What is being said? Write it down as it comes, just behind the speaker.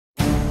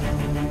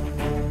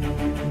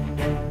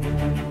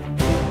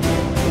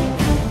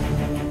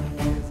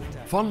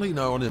Fondly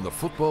known in the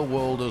football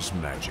world as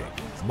Magic,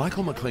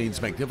 Michael Mclean's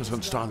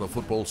magnificent style of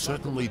football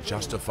certainly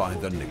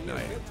justified the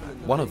nickname.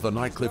 One of the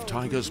Nightcliff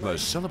Tigers'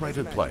 most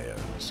celebrated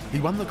players,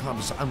 he won the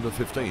club's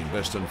Under-15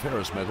 Best and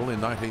Fairest Medal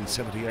in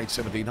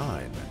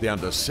 1978-79, the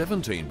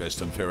Under-17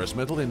 Best and Fairest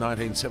Medal in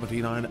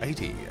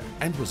 1979-80,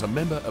 and was a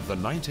member of the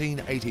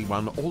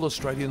 1981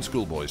 All-Australian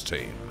Schoolboys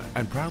team,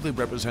 and proudly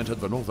represented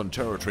the Northern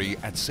Territory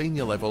at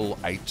senior level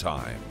 8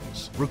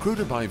 times.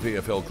 Recruited by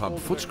VFL club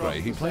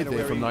Footscray, he played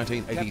there from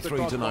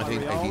 1983 to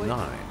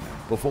 1989,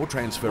 before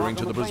transferring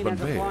to the Brisbane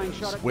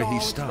Bears, where he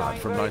starred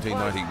from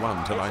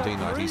 1991 to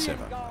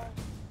 1997.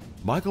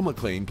 Michael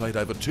Mclean played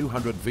over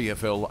 200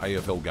 VFL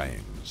AFL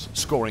games,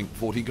 scoring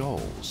 40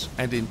 goals,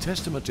 and in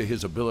testament to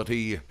his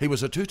ability, he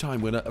was a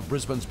two-time winner of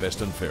Brisbane's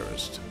Best and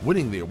Fairest,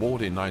 winning the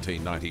award in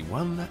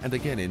 1991 and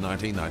again in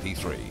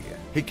 1993.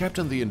 He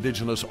captained the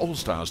Indigenous All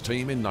Stars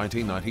team in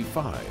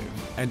 1995,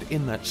 and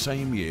in that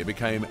same year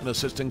became an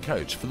assistant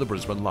coach for the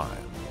Brisbane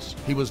Lions.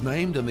 He was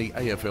named in the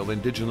AFL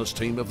Indigenous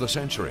Team of the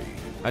Century,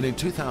 and in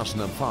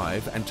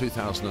 2005 and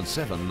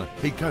 2007,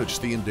 he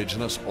coached the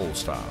Indigenous All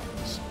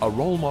Stars, a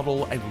role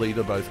model and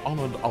leader both on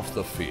and off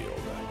the field.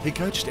 He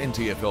coached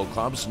NTFL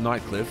clubs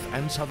Nightcliff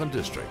and Southern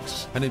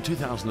Districts, and in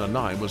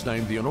 2009 was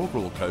named the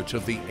inaugural coach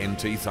of the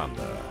NT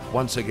Thunder,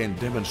 once again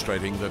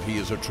demonstrating that he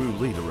is a true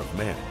leader of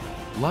men.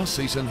 Last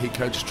season, he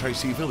coached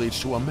Tracy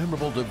Village to a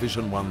memorable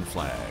Division 1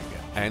 flag,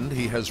 and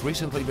he has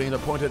recently been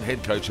appointed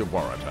head coach of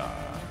Waratah.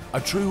 A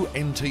true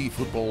NT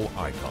football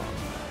icon,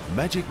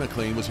 Magic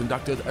Mclean was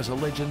inducted as a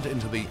legend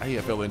into the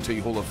AFL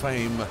NT Hall of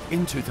Fame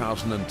in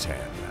 2010.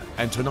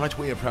 And tonight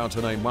we are proud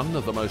to name one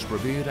of the most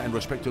revered and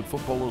respected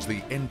footballers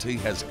the NT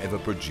has ever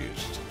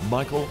produced,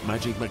 Michael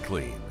Magic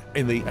Mclean,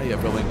 in the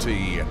AFL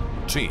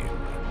NT Team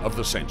of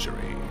the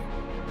Century.